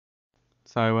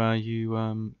So,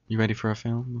 you ready for a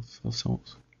film of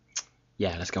sorts?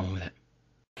 Yeah, let's go on with it.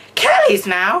 Kelly's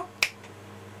now.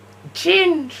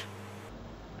 Ginge.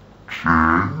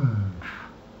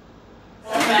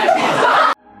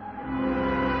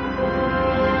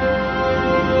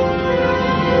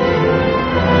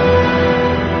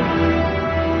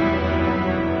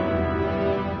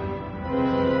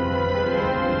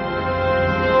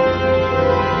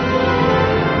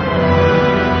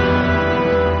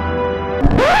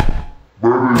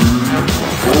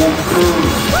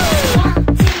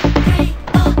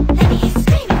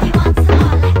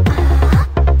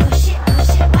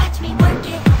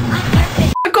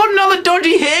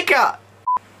 Dodgy haircut!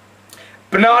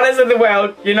 Bananas of the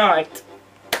world, unite!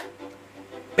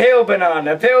 Peel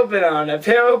banana, peel banana,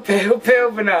 peel, peel,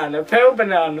 peel banana, peel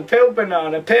banana, peel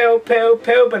banana, peel, peel,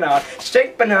 peel banana,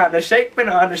 shake banana, shake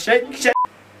banana, shake, shake.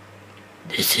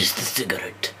 This is the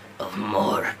cigarette of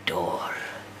Mordor.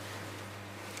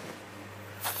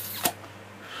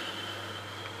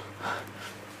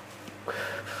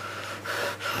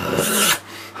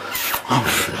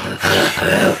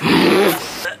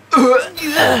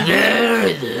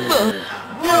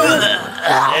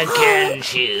 Again,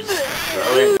 she's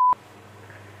throwing.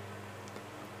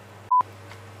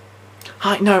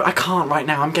 No, I can't right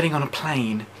now. I'm getting on a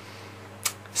plane.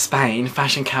 Spain,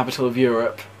 fashion capital of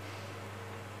Europe.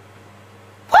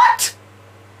 What?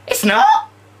 It's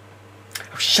not?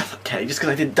 Oh, shut up, Kelly. Just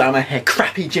because I didn't dye my hair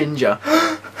crappy ginger.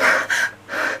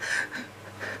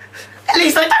 At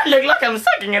least I don't look like I'm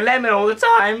sucking a lemon all the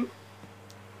time.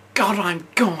 God, I'm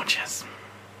gorgeous.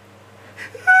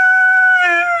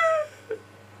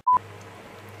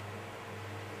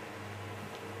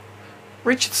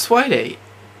 Richard Swaley,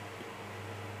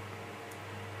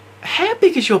 how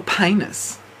big is your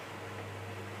penis?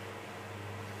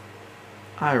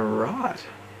 Oh, right.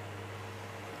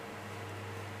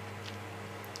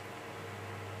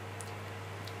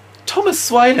 Thomas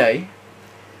Swaley,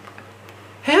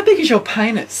 how big is your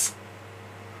penis?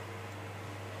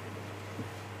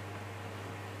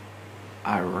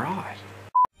 Oh, right.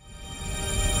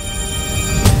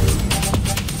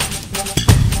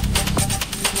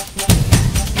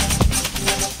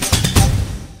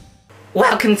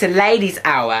 Welcome to Ladies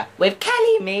Hour with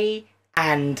Kelly, me,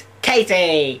 and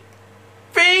Katie.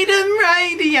 Freedom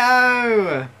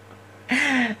Radio.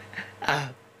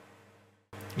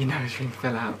 Your nose ring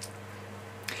fell out.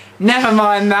 Never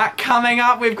mind that. Coming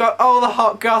up, we've got all the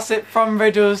hot gossip from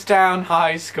Riddlesdown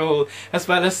High School, as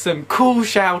well as some cool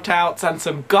shout-outs and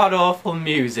some god-awful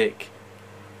music.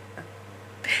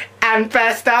 And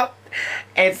first up,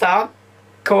 it's our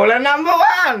caller number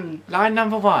one. Line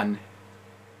number one.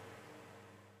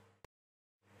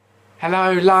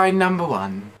 Hello, line number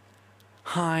one.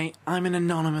 Hi, I'm an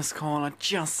anonymous caller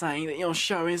just saying that your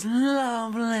show is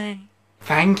lovely.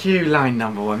 Thank you, line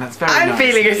number one. That's very nice. I'm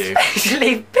feeling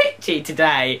especially bitchy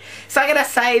today, so I'm gonna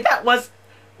say that was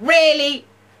really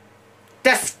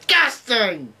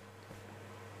disgusting.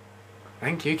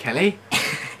 Thank you, Kelly.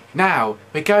 Now,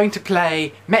 we're going to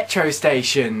play Metro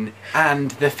Station and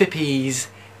the Fippies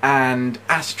and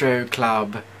Astro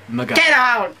Club Magoo. Get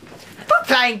out! We're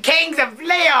playing Kings of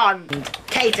Leon!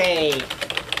 Katie!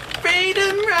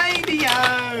 Freedom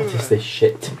Radio! What is this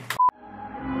shit?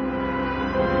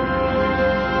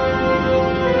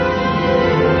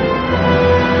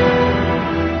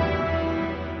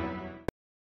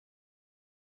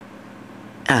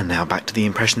 And now back to the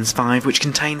Impressions 5, which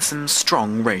contains some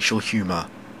strong racial humour.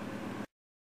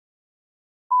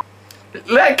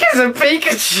 Look, it's a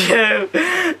Pikachu!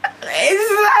 It's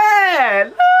there!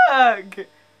 Look!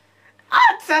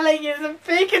 I'm telling you, it's a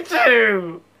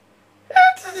Pikachu!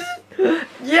 It's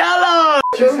yellow!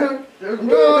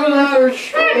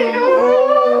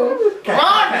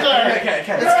 Okay.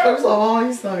 Let's close our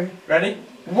eyes though. Ready?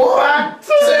 1,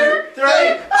 2, 3.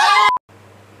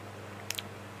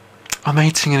 I'm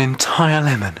eating an entire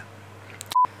lemon.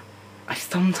 I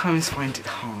sometimes find it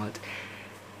hard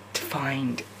to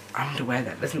find underwear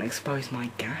that doesn't expose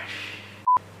my gash.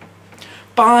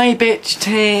 Bye, bitch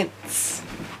tits!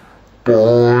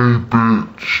 Bye,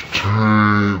 bitch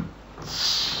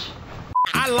tits.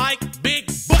 I like big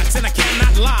butts and I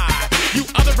cannot lie. You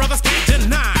other brothers can't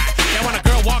deny that when a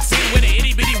girl walks in with an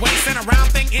itty bitty waist and a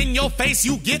round thing in your face,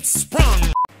 you get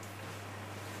sprung.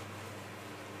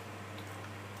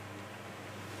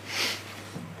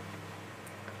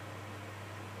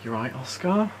 You right,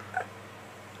 Oscar?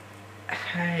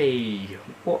 Hey,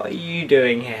 what are you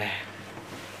doing here?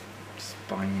 Just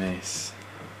buying this.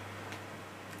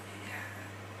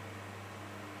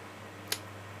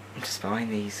 I'm just buying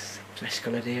these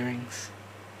flesh-coloured earrings.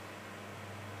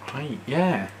 Right,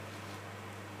 yeah.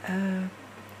 Do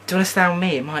you want to stay on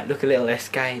me? It might look a little less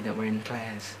gay that we're in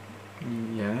Claire's.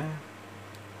 Yeah.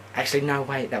 Actually, no,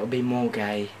 wait, that would be more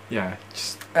gay. Yeah.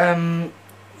 Just.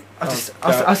 I'll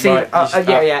see. Right,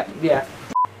 Yeah.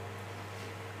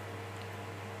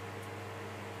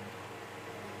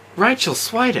 Rachel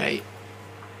Swaydate.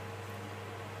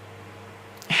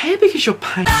 How big is your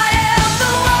pain? I am the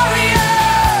warrior.